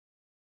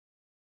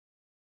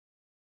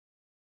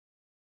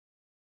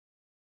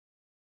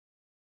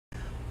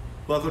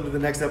Welcome to the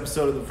next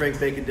episode of the Frank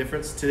Bacon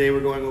Difference. Today we're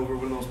going over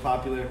one of the most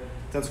popular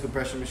tensile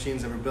compression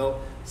machines ever built,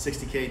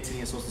 60K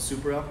Tinius Olsen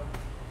Super L.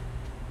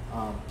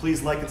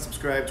 Please like and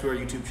subscribe to our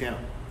YouTube channel.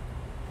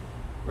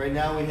 Right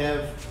now we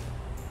have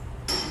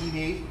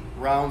 88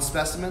 round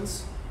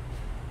specimens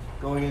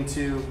going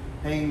into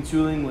hanging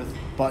tooling with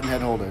button head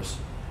holders.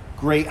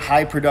 Great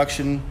high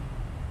production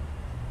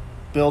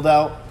build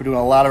out. We're doing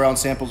a lot of round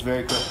samples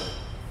very quickly.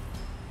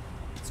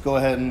 Let's go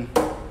ahead and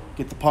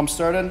get the pump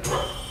started.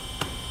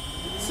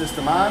 Get the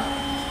system on.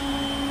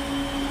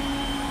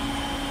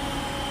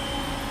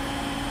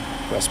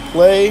 Press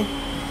play.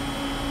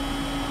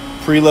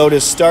 Preload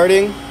is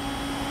starting.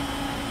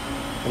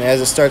 And as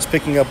it starts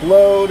picking up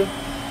load, you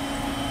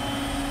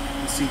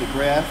can see the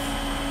graph.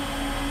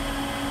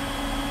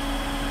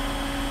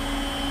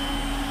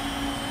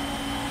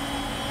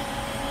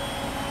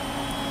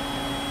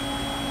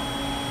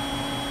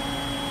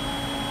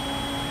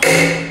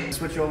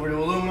 Switch over to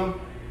aluminum.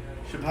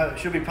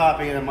 Should be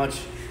popping at a much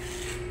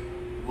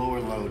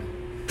lower load.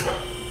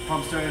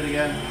 Pump started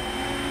again.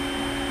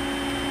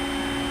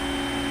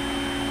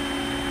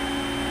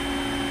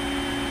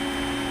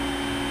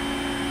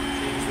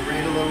 Change the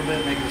rate a little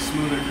bit, make it a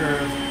smoother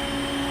curve.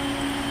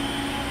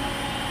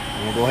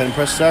 And we'll go ahead and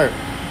press start.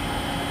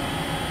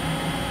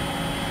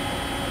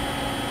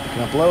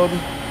 Picking up load.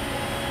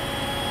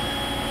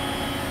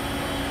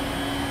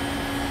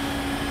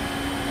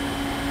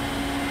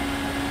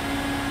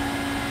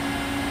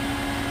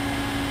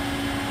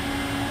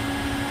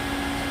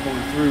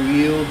 Going through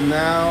yield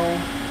now.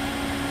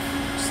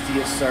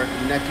 Steel start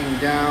necking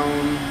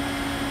down.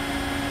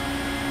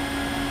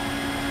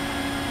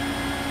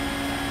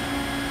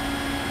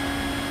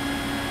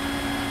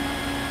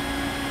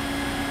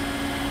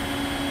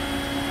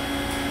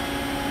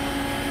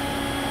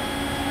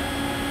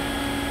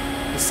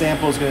 The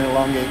sample is going to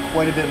elongate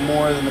quite a bit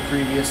more than the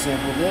previous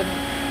sample did.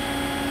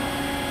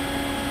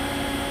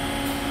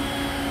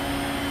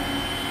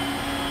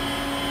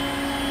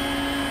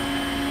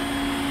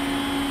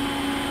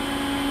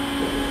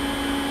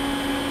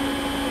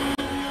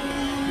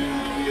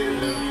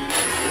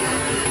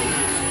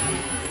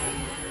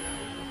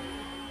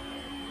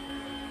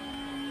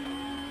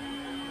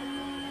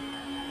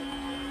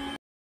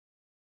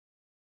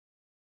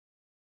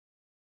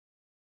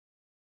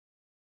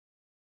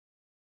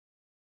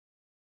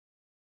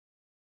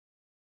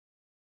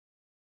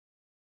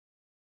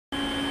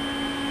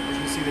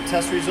 See the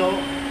test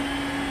result.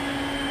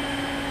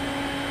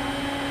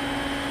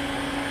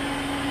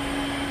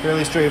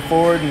 Fairly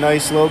straightforward,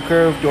 nice load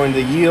curve going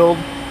to yield,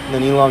 and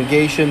then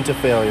elongation to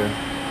failure.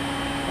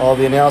 All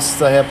the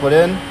analysis I have put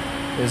in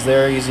is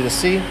there, easy to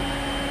see.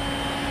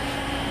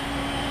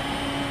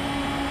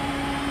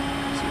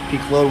 So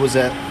peak load was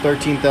at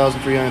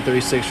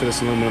 13,336 for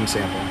this aluminum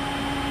sample.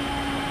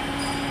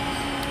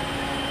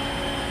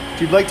 If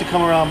you'd like to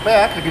come around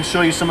back, I can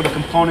show you some of the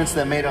components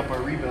that made up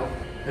our rebuild.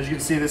 As you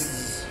can see, this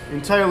is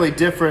entirely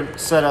different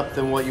setup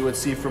than what you would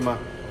see from a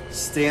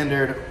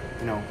standard,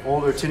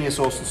 older Tinius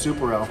Olsen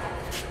Super L.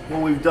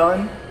 What we've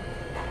done,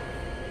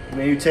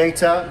 new tank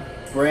top,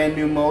 brand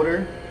new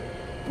motor,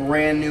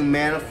 brand new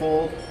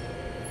manifold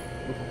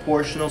with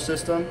proportional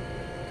system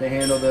to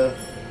handle the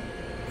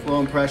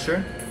flow and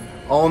pressure,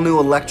 all new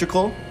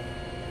electrical,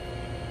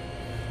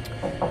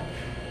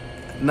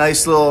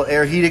 nice little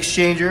air heat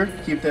exchanger,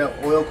 keep that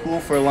oil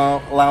cool for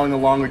allowing a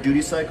longer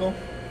duty cycle.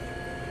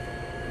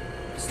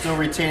 Still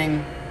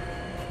retaining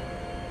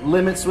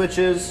limit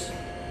switches,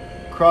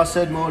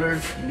 crosshead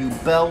motor, new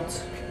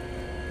belt,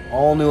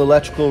 all new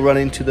electrical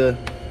running to the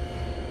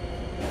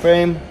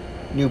frame,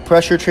 new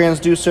pressure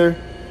transducer,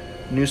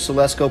 new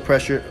Celesco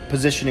pressure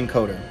position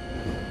encoder.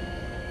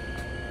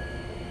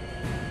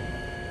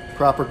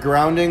 Proper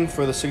grounding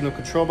for the signal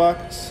control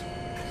box.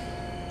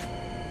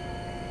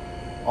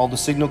 All the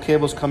signal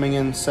cables coming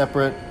in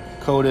separate,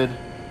 coded,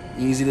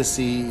 easy to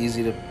see,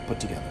 easy to put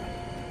together.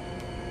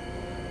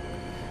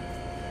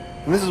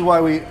 And this is why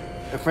we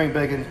at Frank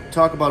Bacon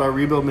talk about our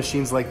rebuild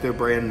machines like they're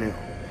brand new.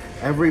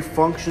 Every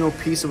functional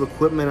piece of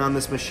equipment on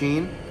this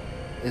machine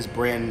is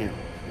brand new.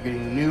 You're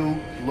getting new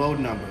load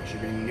numbers,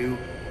 you're getting new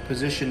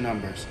position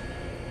numbers,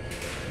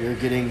 you're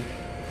getting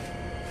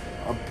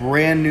a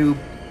brand new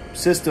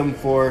system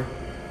for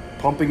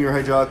pumping your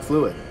hydraulic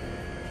fluid.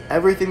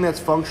 Everything that's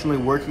functionally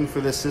working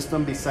for this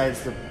system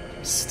besides the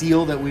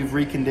steel that we've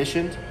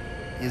reconditioned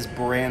is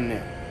brand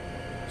new.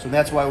 So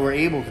that's why we're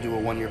able to do a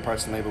 1-year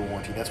parts and labor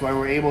warranty. That's why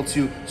we're able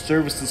to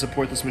service and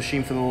support this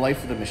machine for the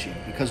life of the machine,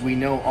 because we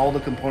know all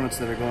the components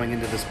that are going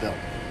into this build.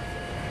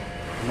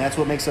 And that's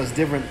what makes us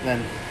different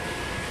than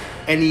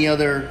any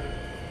other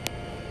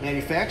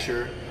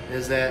manufacturer,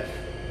 is that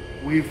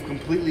we've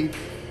completely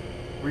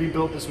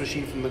rebuilt this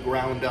machine from the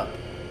ground up.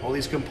 All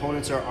these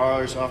components are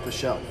ours off the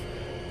shelf.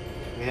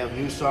 We have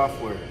new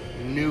software,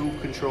 new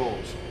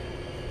controls,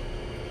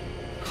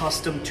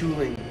 custom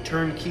tooling,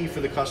 turnkey for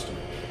the customer.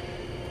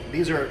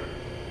 These are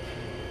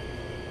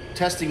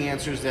testing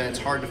answers that it's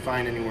hard to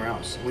find anywhere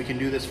else. We can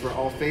do this for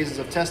all phases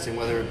of testing,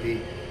 whether it be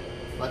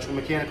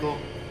electromechanical,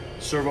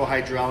 servo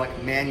hydraulic,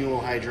 manual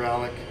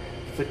hydraulic,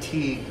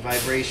 fatigue,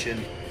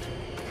 vibration,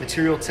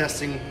 material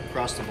testing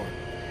across the board.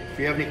 If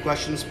you have any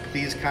questions,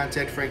 please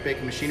contact Frank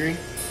Bacon Machinery.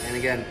 And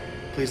again,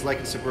 please like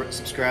and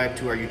subscribe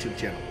to our YouTube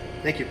channel.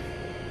 Thank you.